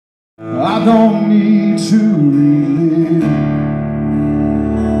I don't need to relive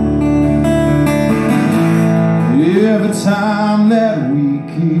every time that we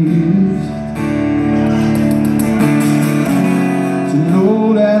kissed, to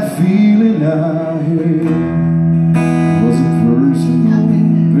know that feeling I had was a personal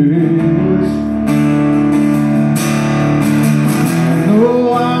best. I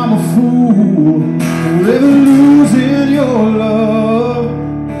know I'm a fool for ever losing your love.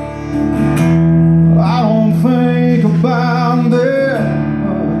 I don't think about that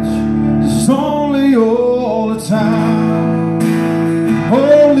much, it's only all the time,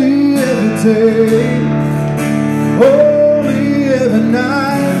 only every day, only every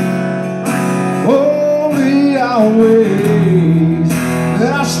night, only always,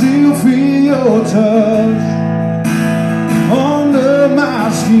 that I still feel your touch under my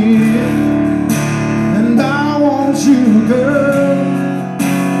skin. And I want you, girl,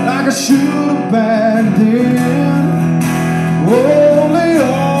 like I should have back then, only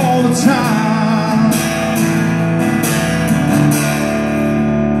all the time.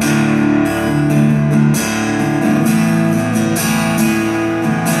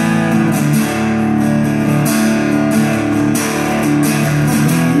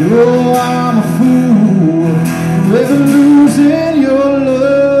 Oh, I'm a fool for ever losing your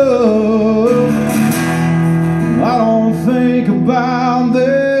love. I don't think about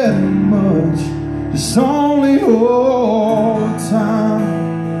that much, it's only all the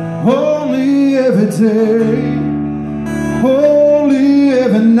time, only every day, only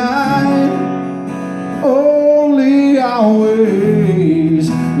every night, only always,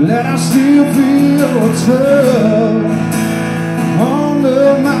 that I still feel your touch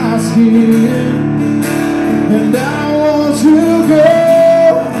under my skin. And I want to go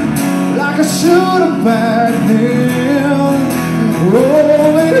like I should have back then,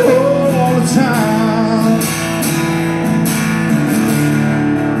 only